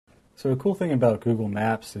So a cool thing about Google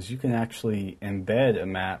Maps is you can actually embed a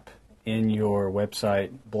map in your website,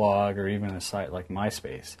 blog, or even a site like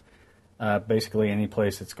MySpace. Basically any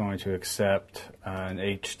place that's going to accept an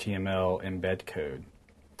HTML embed code.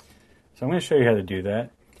 So I'm going to show you how to do that.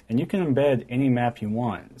 And you can embed any map you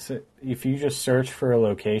want. So if you just search for a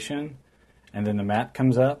location and then the map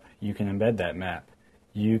comes up, you can embed that map.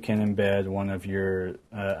 You can embed one of your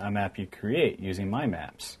a map you create using My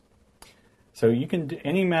Maps. So you can do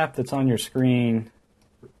any map that's on your screen.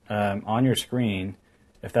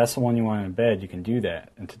 If that's the one you want to embed, you can do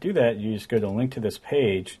that. And to do that, you just go to link to this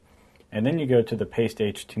page, and then you go to the paste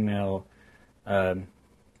HTML to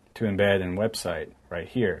embed in website right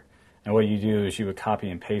here. And what you do is you would copy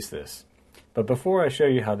and paste this. But before I show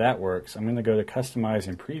you how that works, I'm going to go to Customize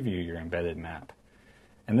and Preview your embedded map.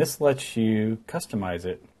 And this lets you customize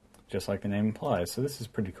it, just like the name implies. So this is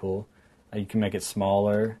pretty cool. You can make it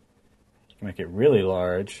smaller, you can make it really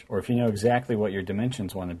large, or if you know exactly what your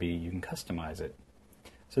dimensions want to be, you can customize it.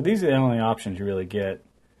 So these are the only options you really get,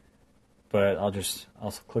 but I'll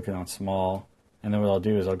click it on small, and then what I'll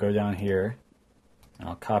do is I'll go down here, and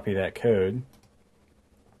I'll copy that code.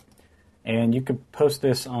 And you could post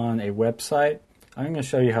this on a website. I'm going to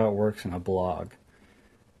show you how it works in a blog.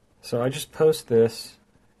 So I just post this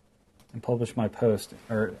and publish my post,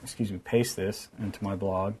 paste this into my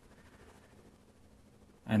blog.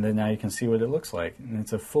 And then now you can see what it looks like. And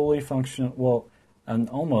it's a fully functional, well, an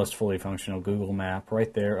almost fully functional Google map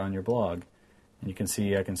right there on your blog. And you can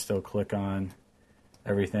see I can still click on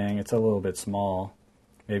everything. It's a little bit small.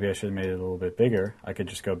 Maybe I should have made it a little bit bigger. I could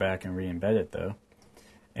just go back and re-embed it though.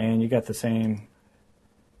 And you got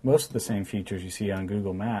most of the same features you see on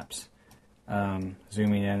Google Maps.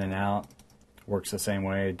 Zooming in and out works the same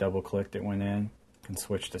way. Double-clicked, it went in. Can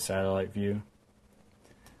switch to satellite view.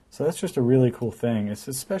 So that's just a really cool thing. It's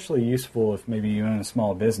especially useful if maybe you own a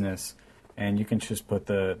small business and you can just put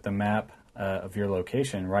the map of your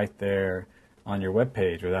location right there on your web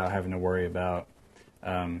page without having to worry about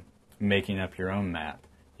making up your own map.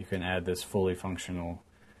 You can add this fully functional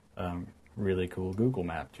really cool Google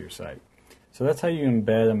map to your site. So that's how you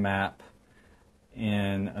embed a map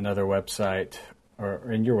in another website,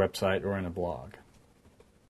 or in your website, or in a blog.